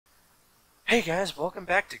Hey guys, welcome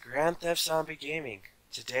back to Grand Theft Zombie Gaming.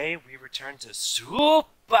 Today we return to Super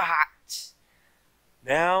Hot.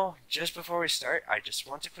 Now, just before we start, I just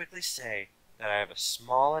want to quickly say that I have a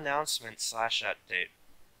small announcement slash update,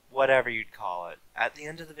 whatever you'd call it, at the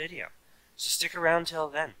end of the video. So stick around till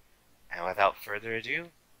then. And without further ado,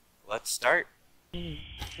 let's start.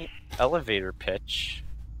 Elevator pitch.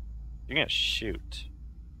 You're gonna shoot.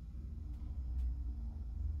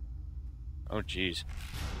 Oh jeez.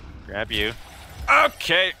 Grab you.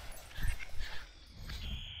 Okay.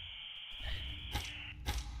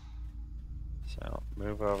 So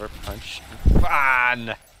move over, punch.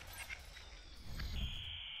 Fun.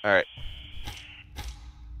 All right.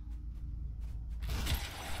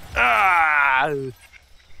 Ah!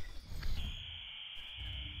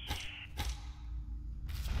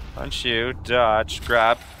 Punch you, dodge,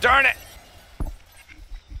 grab. Darn it!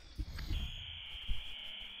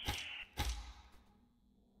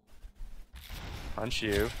 Punch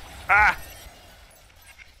you. Ah!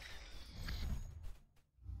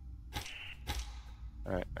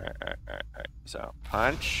 Alright. So,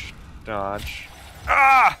 punch, dodge.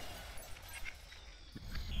 Ah!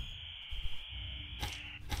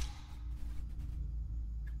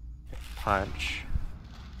 Punch.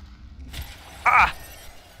 Ah!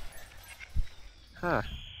 Huh.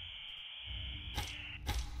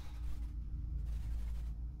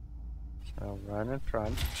 So, run in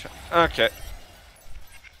front. Okay.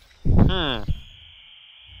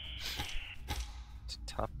 It's a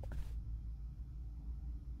tough one.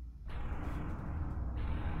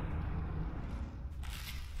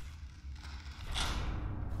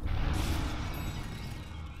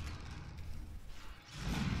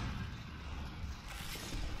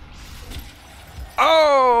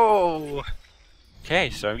 Oh! Okay,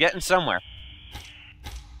 so I'm getting somewhere.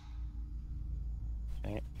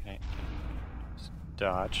 Okay.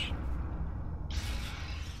 Dodge.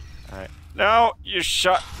 Alright. No! You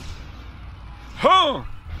shot! Huh!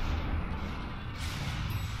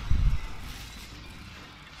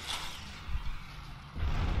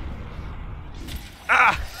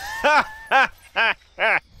 Ah!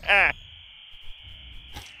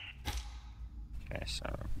 Okay, so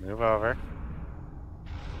move over.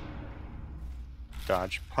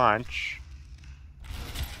 Dodge punch.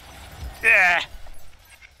 Yeah!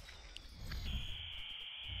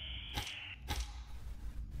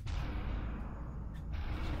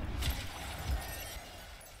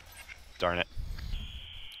 Darn it.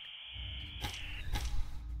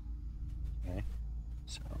 Okay.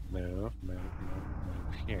 So move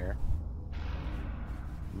here.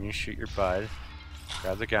 And you shoot your bud.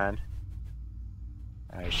 Grab the gun.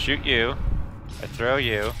 I shoot you. I throw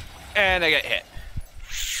you. And I get hit.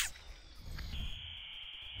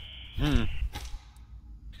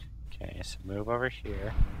 Okay, so move over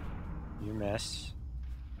here. You miss.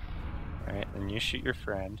 Alright, then you shoot your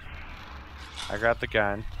friend. I grab the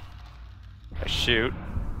gun. I shoot.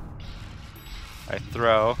 I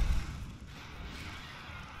throw.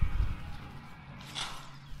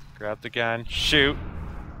 Grab the gun. Shoot.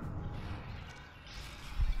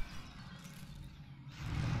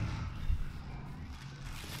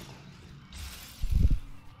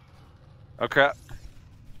 Oh crap.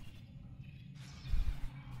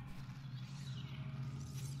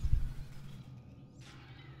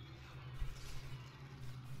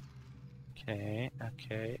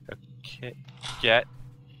 Okay. Get.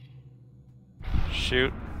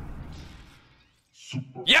 Shoot.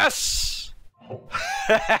 Yes!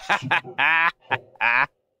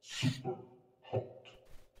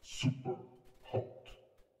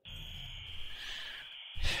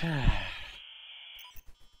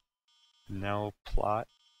 No plot,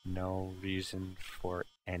 no reason for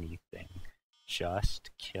anything.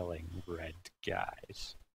 Just killing red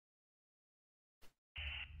guys.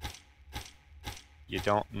 You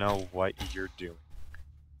don't know what you're doing.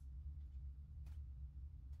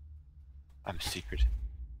 I'm a secret.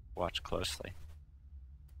 Watch closely.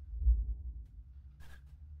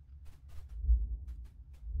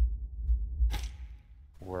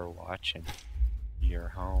 We're watching. You're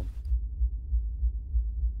home.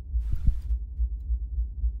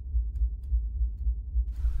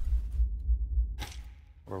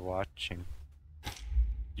 We're watching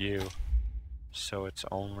you, so it's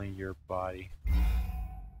only your body.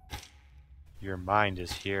 Your mind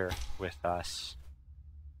is here with us.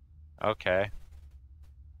 Okay.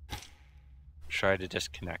 Try to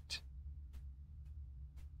disconnect.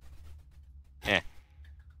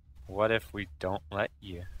 What if we don't let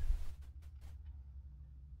you?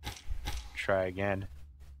 Try again.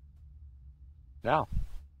 No.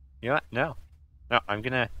 You know what? No, I'm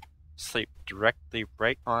gonna Sleep directly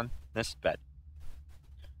right on this bed.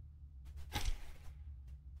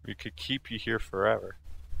 We could keep you here forever.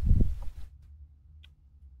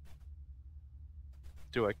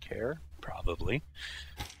 Do I care? Probably.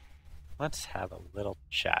 Let's have a little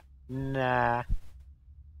chat. Nah.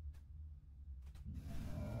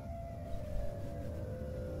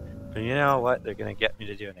 But you know what? They're gonna get me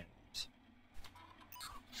to do it anyways.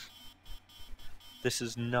 This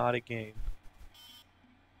is not a game.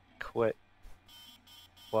 Quit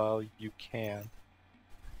while you can.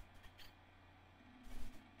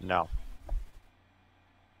 No.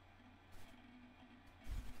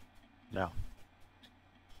 No.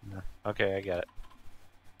 No. Okay, I get it.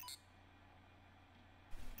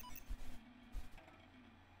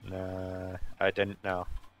 Nah, I didn't know.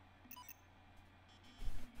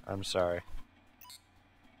 I'm sorry.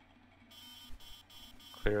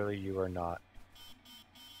 Clearly you are not.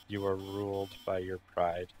 You are ruled by your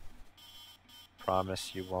pride.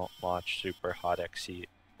 Promise you won't launch Super Hot .exe,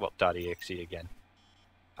 well, .exe again.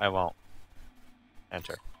 I won't.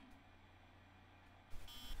 Enter.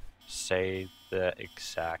 Say the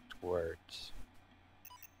exact words.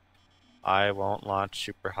 I won't launch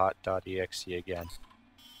superhot.exe again.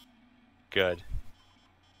 Good.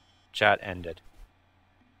 Chat ended.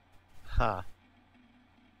 Huh.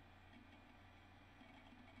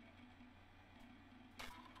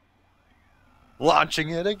 Launching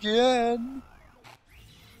it again!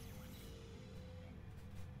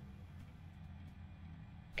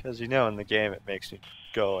 Because you know in the game it makes me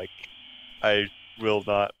go like, I will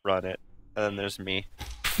not run it. And then there's me.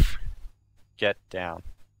 Get down.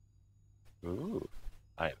 Ooh,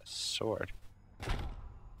 I have a sword.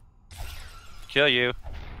 Kill you.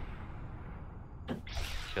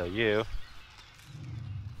 Kill you.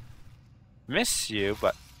 Miss you,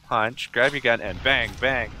 but punch, grab your gun, and bang,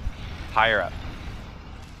 bang. Higher up.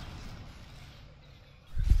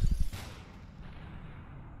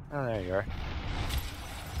 Oh, there you are.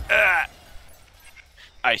 Ah!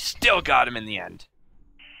 I still got him in the end.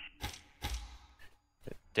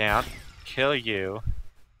 Down. Kill you.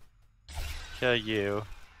 Kill you.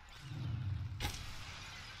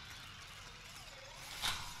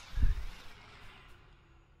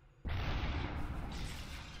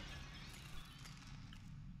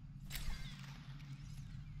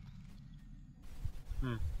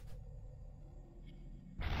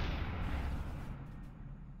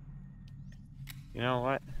 You know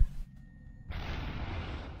what?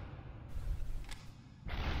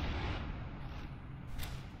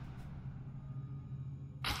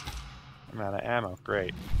 I'm out of ammo.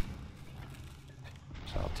 Great.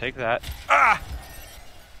 So I'll take that. Ah!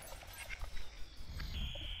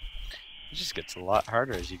 It just gets a lot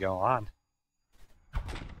harder as you go on.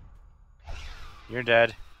 You're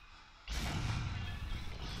dead.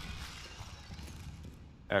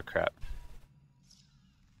 Oh crap.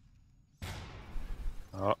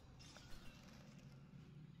 Oh.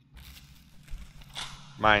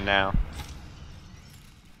 Mine now.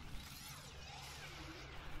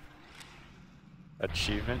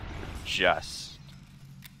 Achievement just.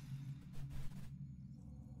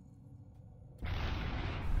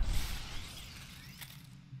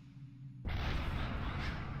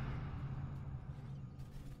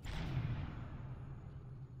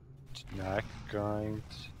 It's not going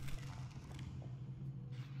to...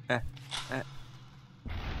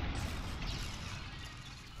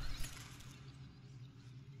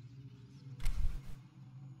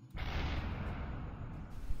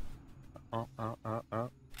 Oh.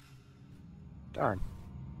 Darn.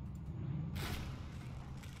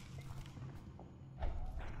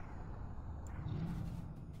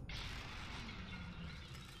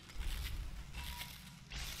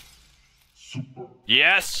 Super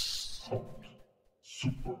Yes! hot.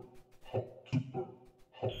 Super hot. Super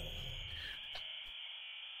hot.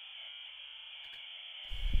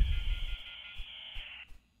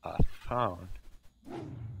 A phone.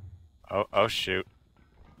 Oh shoot.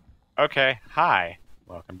 Okay, hi.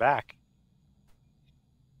 Welcome back.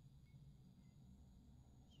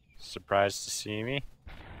 Surprised to see me?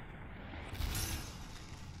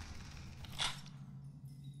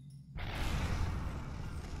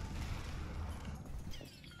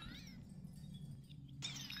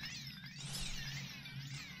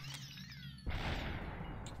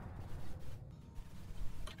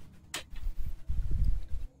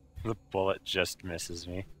 The bullet just misses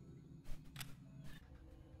me.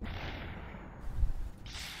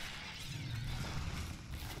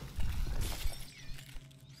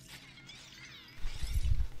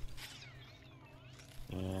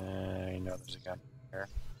 I know there's a gun here.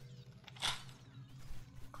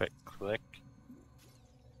 Click, click.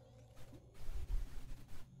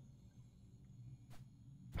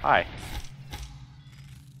 Hi.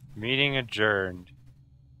 Meeting adjourned.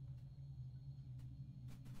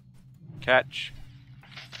 Catch.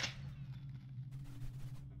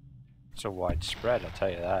 It's a widespread, I'll tell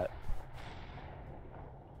you that.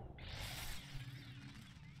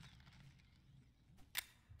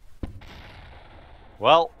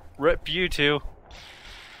 Well, rip you two.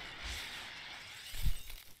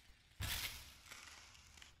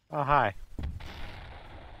 Oh, hi.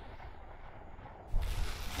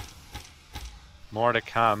 More to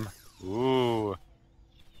come. Ooh.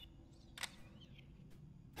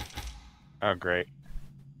 Oh, great.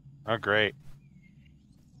 Oh, great.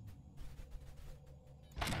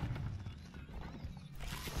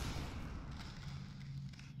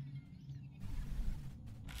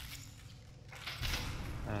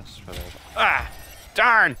 That's what I... Ah!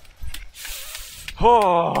 Darn!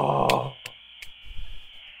 Oh!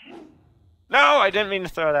 No, I didn't mean to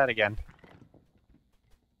throw that again.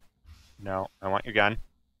 No, I want your gun.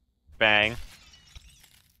 Bang.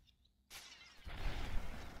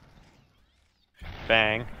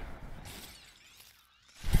 Bang.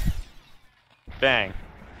 Bang.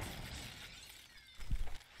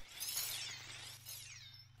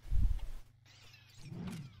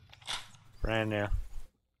 Brand new.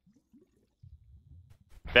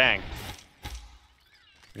 Bang.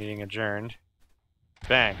 Meeting adjourned.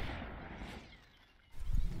 Bang.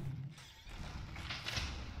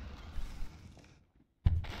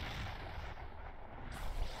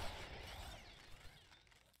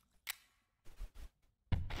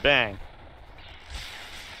 Bang.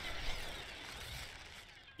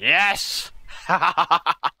 Yes! Ha ha ha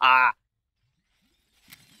ha ha!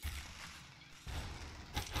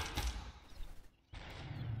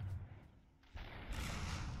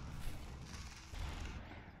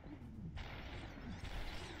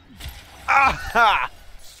 Aha!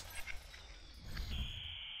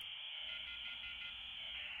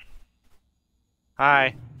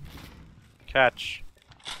 Hi. Catch.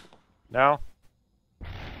 No?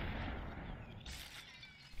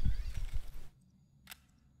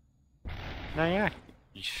 No, yeah.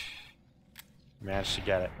 Managed to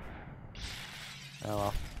get it. Oh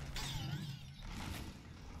well.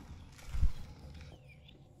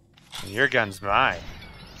 Your gun's mine.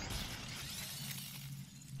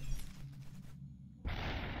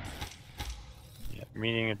 Yeah,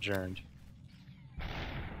 meeting adjourned.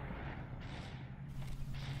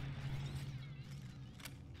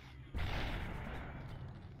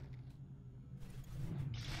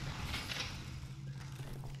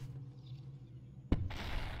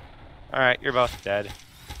 Alright, you're both dead.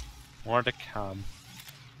 More to come.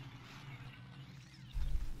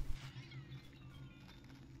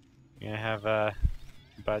 You gonna have a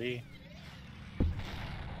buddy?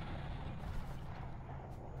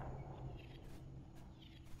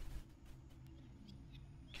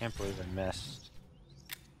 Can't believe I missed.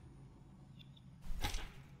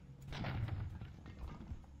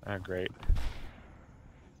 Oh, great.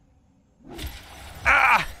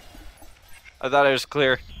 Ah! I thought it was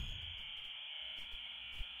clear.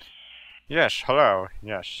 Yes, hello.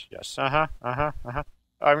 Yes, yes. Uh-huh, uh-huh, uh-huh.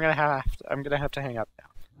 I'm gonna have to hang up now.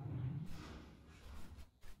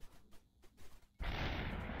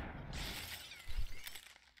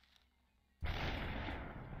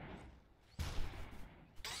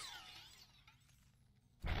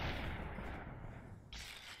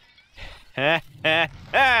 Heh heh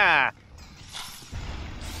heh!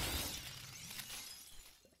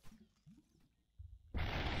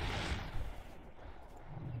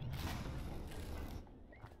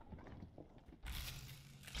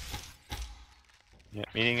 Yeah,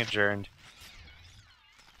 meeting adjourned.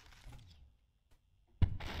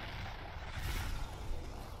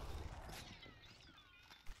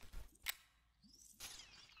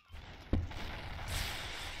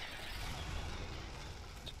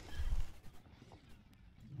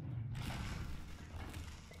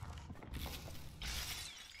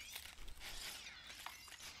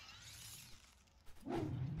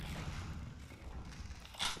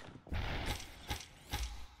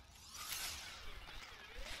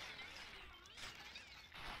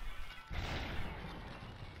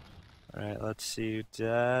 Alright, let's see.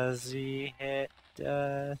 Does he hit?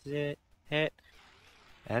 Does it hit?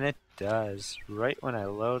 And it does. Right when I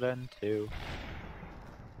load into.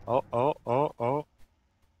 Oh, oh, oh, oh.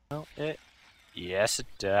 No, it. Yes, it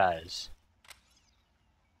does.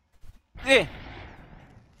 Eh!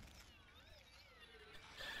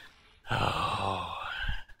 Oh.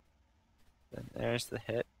 Then there's the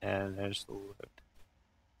hit, and there's the load.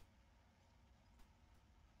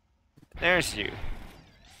 There's you.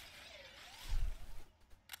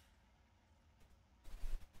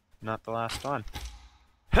 not the last one.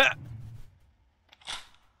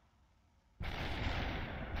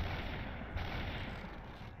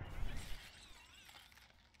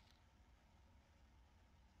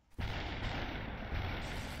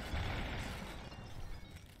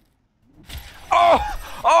 Oh!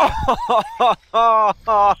 Oh!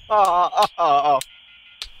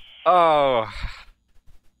 Oh!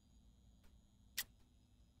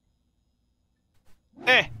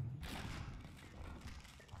 Eh!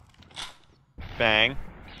 Bang.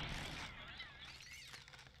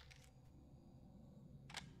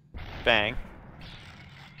 Bang.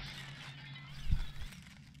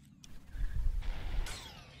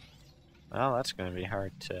 Well, that's going to be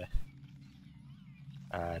hard to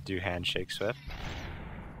do handshakes with.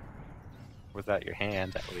 Without your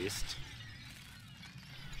hand, at least.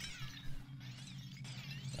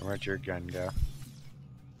 And where'd your gun go?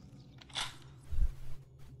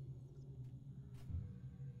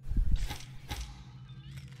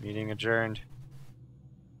 Meeting adjourned.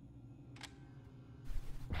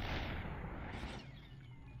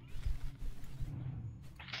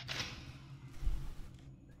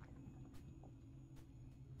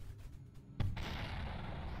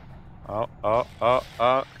 Oh, oh, oh,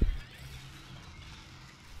 oh.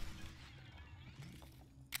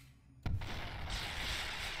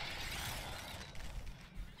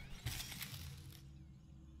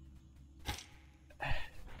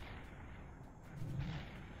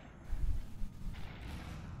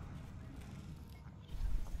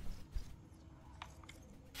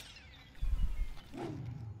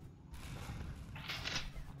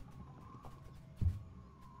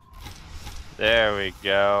 There we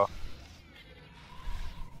go.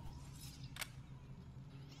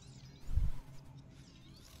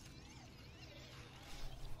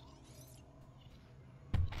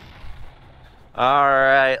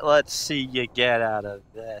 Alright, let's see you get out of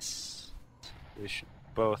this. We should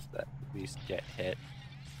both at least get hit.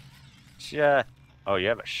 Oh, you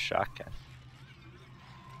have a shotgun.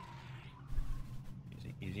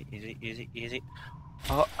 Easy, easy, easy, easy, easy.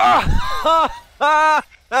 Oh,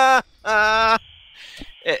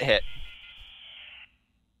 It hit.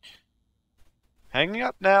 Hanging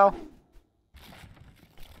up now.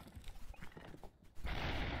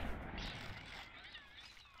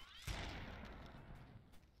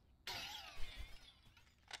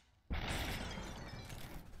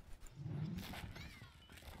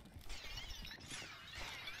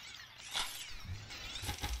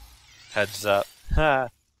 Heads up. Ha!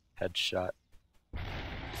 Headshot.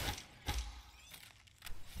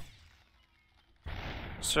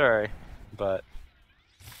 Sorry, but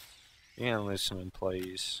you're gonna lose some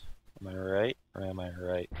employees. Am I right or am I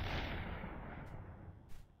right?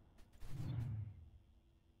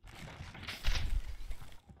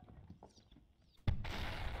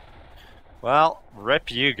 Well,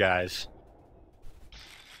 rip you guys.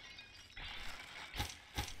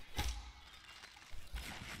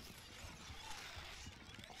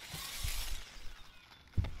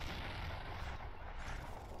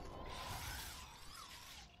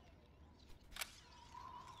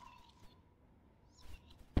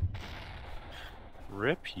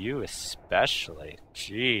 Rip you especially.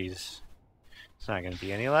 Jeez. There's not gonna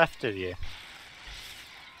be any left of you.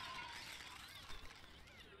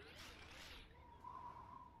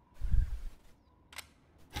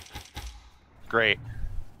 Great.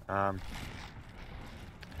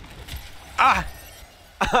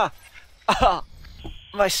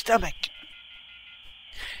 My stomach.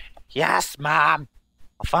 Yes, Mom.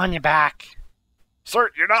 I'll phone you back. Sir,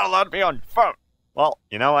 you're not allowed to be on phone. Well,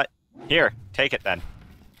 you know what? Here, take it then.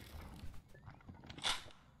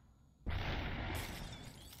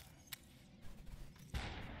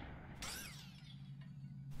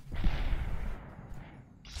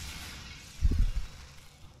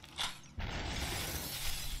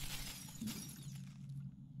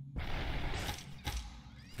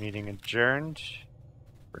 Meeting adjourned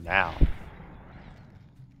for now.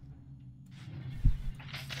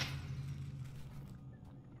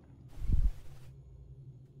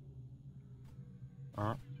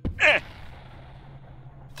 Eh!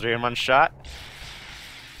 3 in 1 shot?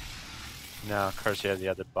 No, of course you have the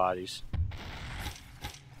other bodies.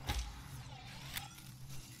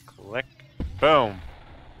 Click. Boom.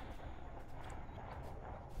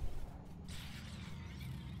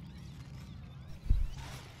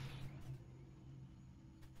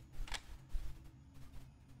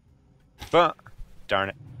 Darn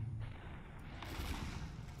it.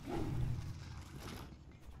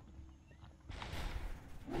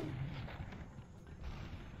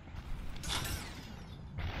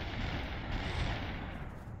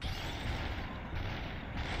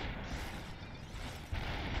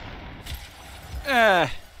 As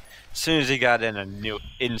soon as he got in, I knew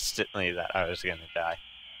instantly that I was gonna die.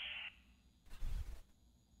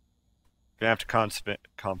 Gonna have to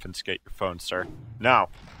confiscate your phone, sir. No.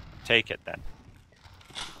 Take it then.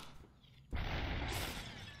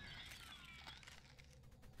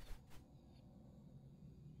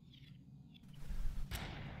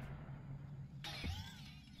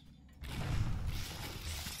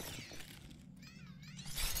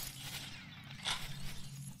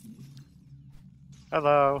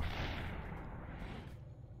 Hello.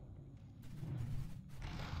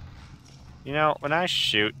 You know, when I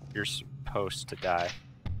shoot, you're supposed to die.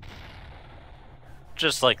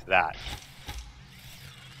 Just like that.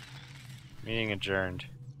 Meeting adjourned.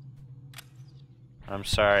 I'm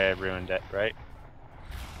sorry I ruined it, right?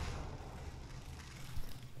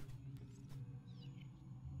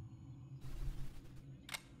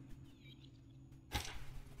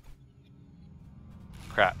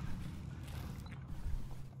 Crap.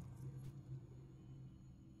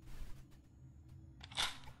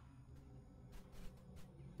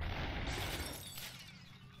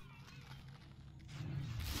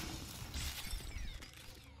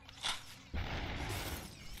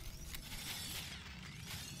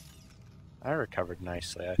 I recovered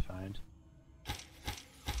nicely, I find.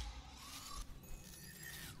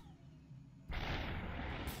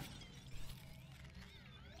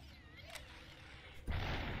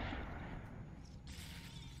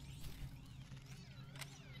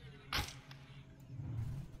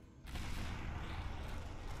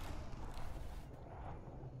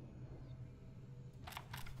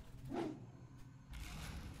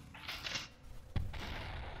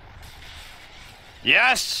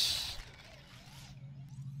 Yes!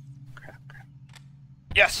 Crap.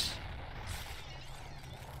 Yes!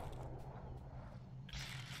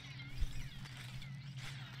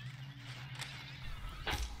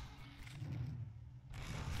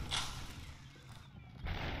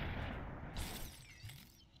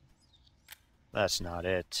 That's not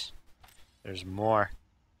it. There's more.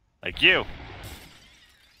 Like you!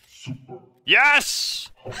 Super. Yes!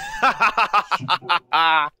 Super.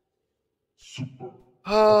 Super.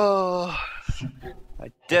 Oh, Super.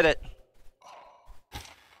 I did it.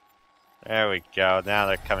 There we go. Now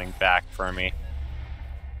they're coming back for me.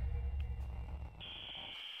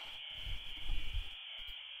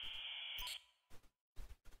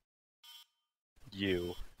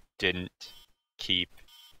 You didn't keep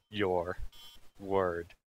your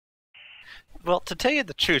word. Well, to tell you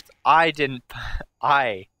the truth, I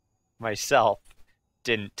myself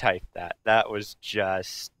didn't type that. That was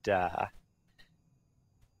just,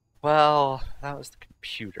 well, that was the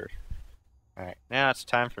computer. Alright, now it's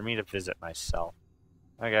time for me to visit myself.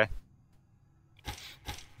 Okay.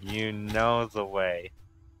 You know the way.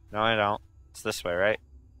 No, I don't. It's this way, right?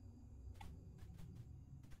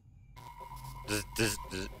 Da,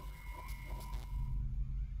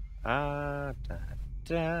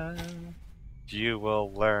 da. You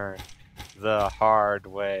will learn the hard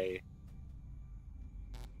way.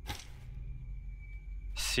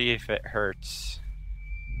 See if it hurts.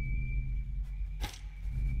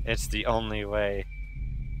 It's the only way.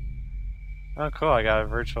 Oh, cool, I got a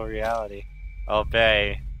virtual reality.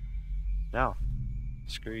 Obey. No.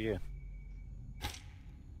 Screw you.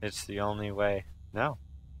 It's the only way. No.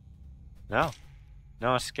 No.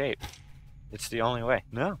 No escape. It's the only way.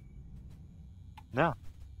 No. No.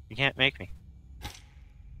 You can't make me.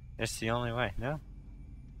 It's the only way. No.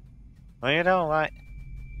 Well, you know what?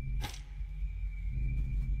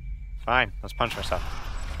 Fine. Let's punch myself.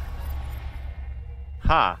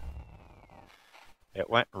 Ha! Huh. It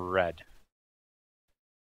went red.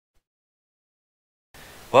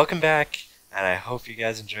 Welcome back, and I hope you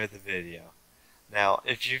guys enjoyed the video. Now,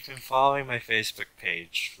 if you've been following my Facebook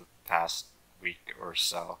page for the past week or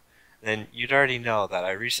so, then you'd already know that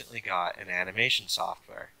I recently got an animation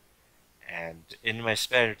software. And in my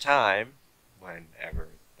spare time, whenever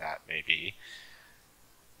that may be,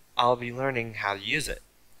 I'll be learning how to use it.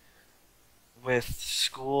 With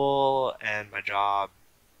school and my job,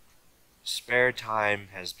 spare time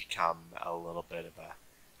has become a little bit of a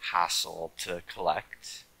hassle to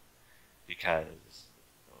collect because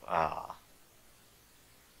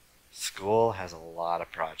school has a lot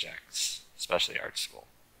of projects, especially art school,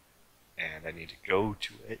 and I need to go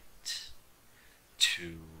to it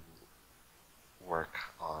to work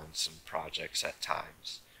on some projects at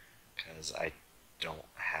times because I don't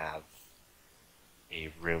have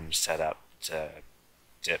a room set up to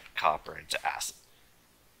dip copper into acid.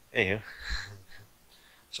 Anywho,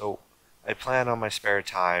 so I plan on my spare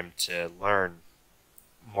time to learn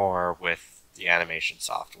more with the animation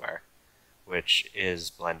software, which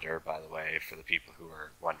is Blender, by the way, for the people who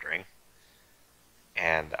are wondering.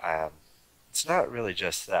 And it's not really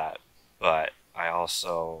just that, but I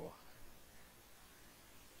also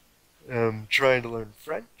am trying to learn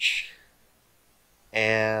French,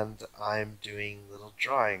 and I'm doing little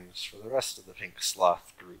drawings for the rest of the Pink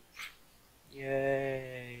Sloth group.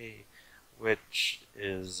 Yay! Which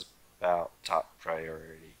is about top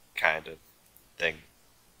priority kind of thing.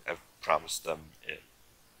 I've promised them it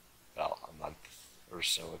about a month or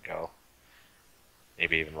so ago.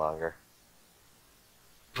 Maybe even longer.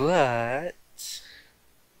 But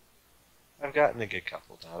I've gotten a good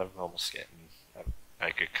couple done. I'm almost getting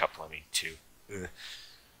a good couple, I mean two. Ugh.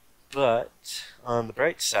 But on the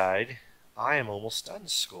bright side, I am almost done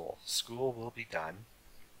school. School will be done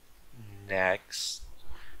next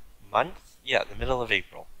month? Yeah, the middle of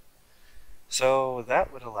April. So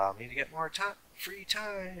that would allow me to get more free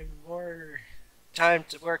time, more time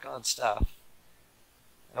to work on stuff.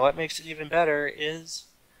 And what makes it even better is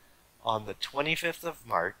on the 25th of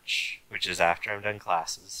March, which is after I'm done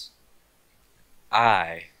classes,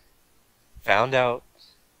 I found out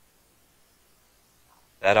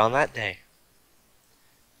that on that day,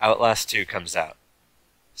 Outlast 2 comes out.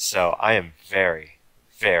 So I am very,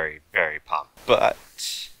 very, very pumped.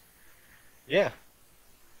 But, yeah.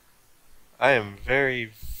 I am very,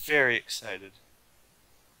 very excited.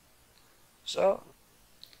 So,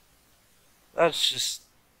 that's just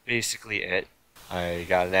basically it. I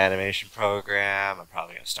got an animation program. I'm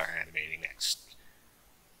probably going to start animating next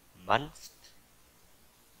month.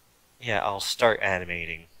 Yeah, I'll start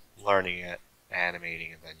animating, learning it,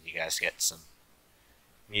 animating, and then you guys get some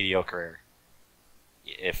mediocre,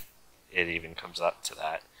 if it even comes up to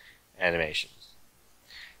that, animations.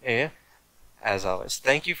 Yeah, as always,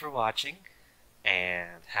 thank you for watching,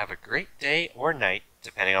 and have a great day or night,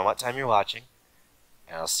 depending on what time you're watching,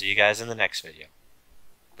 and I'll see you guys in the next video.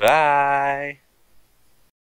 Bye!